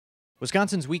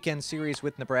Wisconsin's weekend series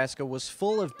with Nebraska was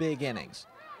full of big innings.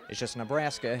 It's just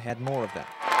Nebraska had more of them.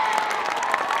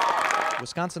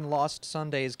 Wisconsin lost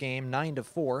Sunday's game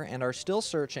 9-4 and are still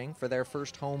searching for their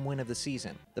first home win of the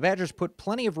season. The Badgers put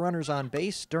plenty of runners on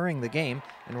base during the game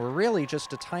and were really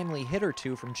just a timely hit or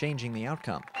two from changing the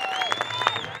outcome.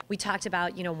 We talked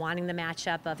about, wanting the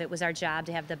matchup of it was our job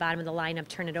to have the bottom of the lineup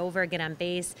turn it over, get on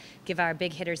base, give our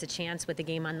big hitters a chance with the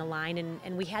game on the line,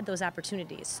 and we had those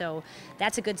opportunities. So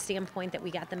that's a good standpoint that we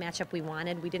got the matchup we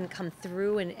wanted. We didn't come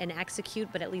through and execute,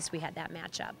 but at least we had that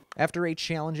matchup. After a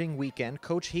challenging weekend,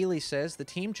 Coach Healy says the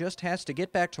team just has to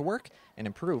get back to work and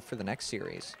improve for the next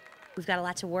series. We've got a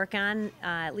lot to work on.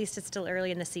 At least it's still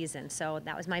early in the season. So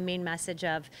that was my main message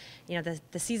of, the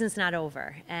season's not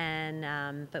over.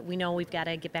 But we know we've got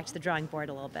to get back to the drawing board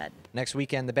a little bit. Next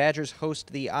weekend, the Badgers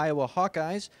host the Iowa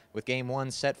Hawkeyes with Game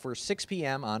 1 set for 6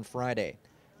 p.m. on Friday.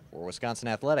 For Wisconsin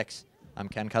Athletics, I'm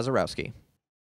Ken Kozarowski.